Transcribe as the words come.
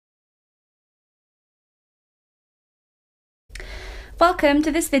Welcome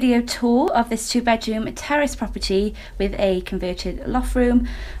to this video tour of this 2-bedroom terrace property with a converted loft room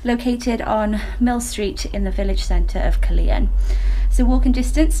located on Mill Street in the village centre of Cullinan. So walking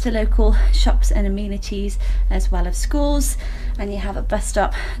distance to local shops and amenities as well as schools, and you have a bus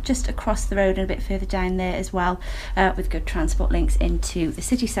stop just across the road and a bit further down there as well, with good transport links into the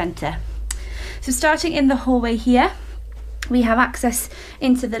city centre. So starting in the hallway here, we have access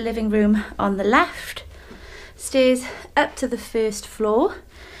into the living room on the left, stairs up to the first floor,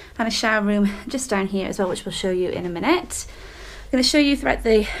 and a shower room just down here as well, which we'll show you in a minute. I'm going to show you throughout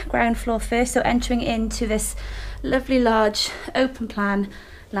the ground floor first, so entering into this lovely large open plan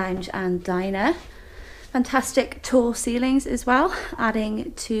lounge and diner. Fantastic tall ceilings as well,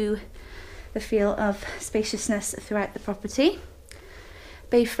 adding to the feel of spaciousness throughout the property.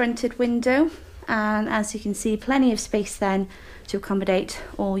 Bay fronted window, and as you can see, plenty of space then to accommodate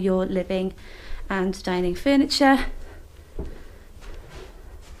all your living and dining furniture.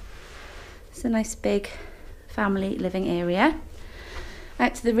 It's a nice big family living area.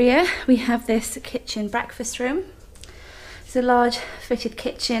 Out to the rear we have this kitchen breakfast room. It's a large fitted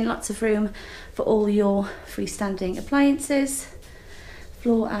kitchen, lots of room for all your freestanding appliances,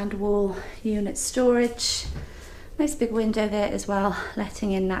 floor and wall unit storage, nice big window there as well,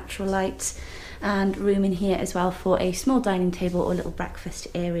 letting in natural light, and room in here as well for a small dining table or little breakfast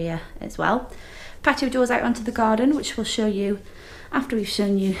area as well. Patio doors out onto the garden, which we'll show you after we've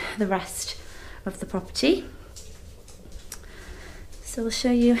shown you the rest of the property. So we'll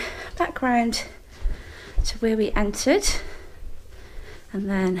show you background to where we entered and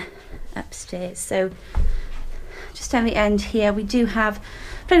then upstairs. So just down the end here we do have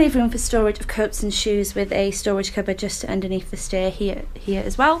plenty of room for storage of coats and shoes, with a storage cupboard just underneath the stair here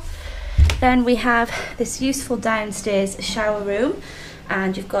as well. Then we have this useful downstairs shower room,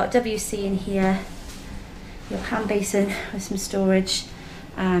 and you've got WC in here, your hand basin with some storage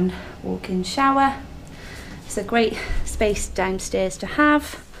and walk-in shower. It's a great space downstairs to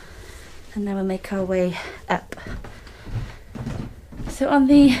have, and then we'll make our way up. So on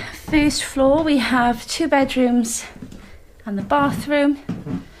the first floor we have 2 bedrooms and the bathroom,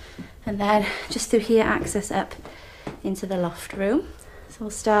 and then just through here access up into the loft room. So we'll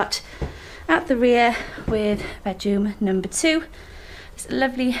start at the rear with bedroom number 2. It's a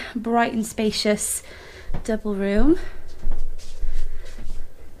lovely, bright and spacious double room.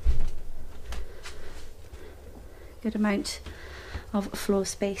 Good amount of floor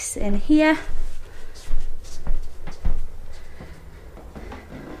space in here.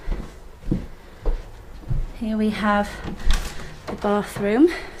 Here we have the bathroom.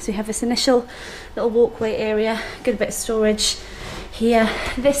 So we have this initial little walkway area, good bit of storage here.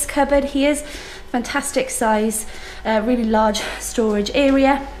 This cupboard here is fantastic size, really large storage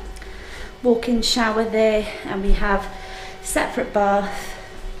area. Walk-in shower there, and we have separate bath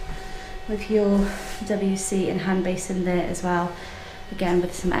with your WC and hand basin there as well, again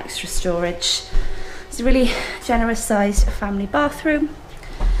with some extra storage. It's a really generous sized family bathroom.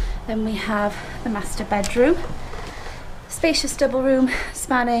 Then we have the master bedroom, spacious double room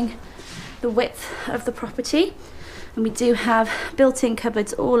spanning the width of the property, and we do have built-in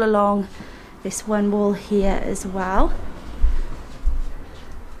cupboards all along this one wall here as well.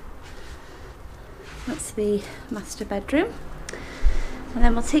 That's the master bedroom, and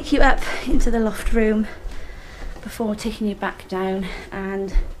then we'll take you up into the loft room before taking you back down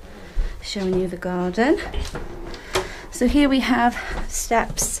and showing you the garden. So here we have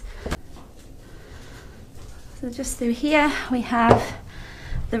steps. So just through here we have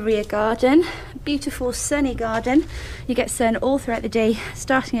the rear garden, beautiful sunny garden. You get sun all throughout the day,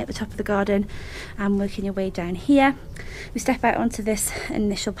 starting at the top of the garden and working your way down here. We step out onto this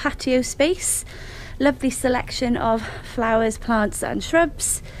initial patio space. Lovely selection of flowers, plants and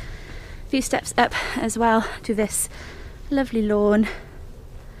shrubs. A few steps up as well to this lovely lawn,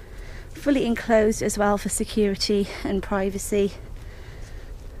 fully enclosed as well for security and privacy.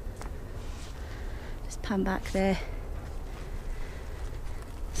 Just pan back there.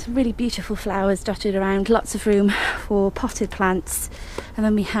 Some really beautiful flowers dotted around, lots of room for potted plants, and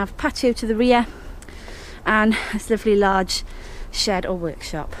then we have patio to the rear and this lovely large shed or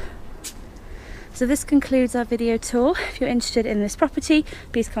workshop. So this concludes our video tour. If you're interested in this property,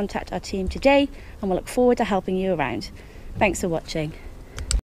 please contact our team today, and we'll look forward to helping you around. Thanks for watching.